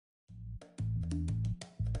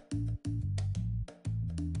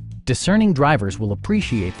discerning drivers will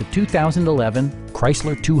appreciate the 2011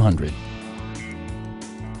 Chrysler 200.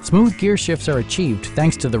 Smooth gear shifts are achieved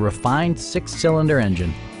thanks to the refined 6-cylinder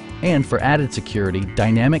engine, and for added security,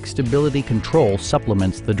 dynamic stability control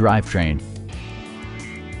supplements the drivetrain.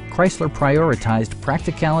 Chrysler prioritized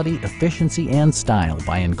practicality, efficiency, and style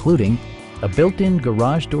by including a built-in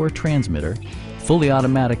garage door transmitter, fully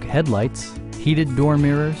automatic headlights, heated door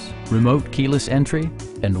mirrors, remote keyless entry,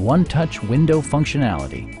 and one-touch window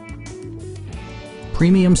functionality.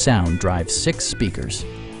 Premium sound drives 6 speakers,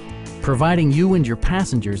 providing you and your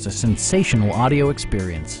passengers a sensational audio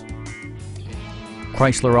experience.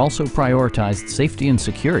 Chrysler also prioritized safety and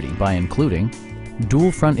security by including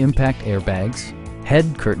dual front impact airbags,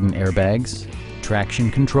 head curtain airbags, traction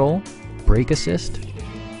control, brake assist,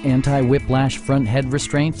 anti-whiplash front head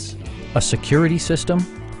restraints, a security system,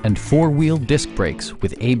 and 4-wheel disc brakes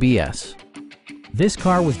with ABS. This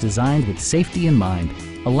car was designed with safety in mind,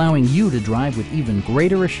 allowing you to drive with even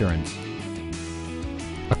greater assurance.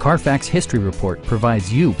 A Carfax history report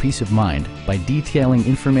provides you peace of mind by detailing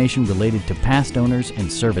information related to past owners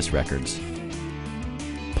and service records.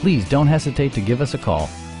 Please don't hesitate to give us a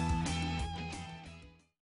call.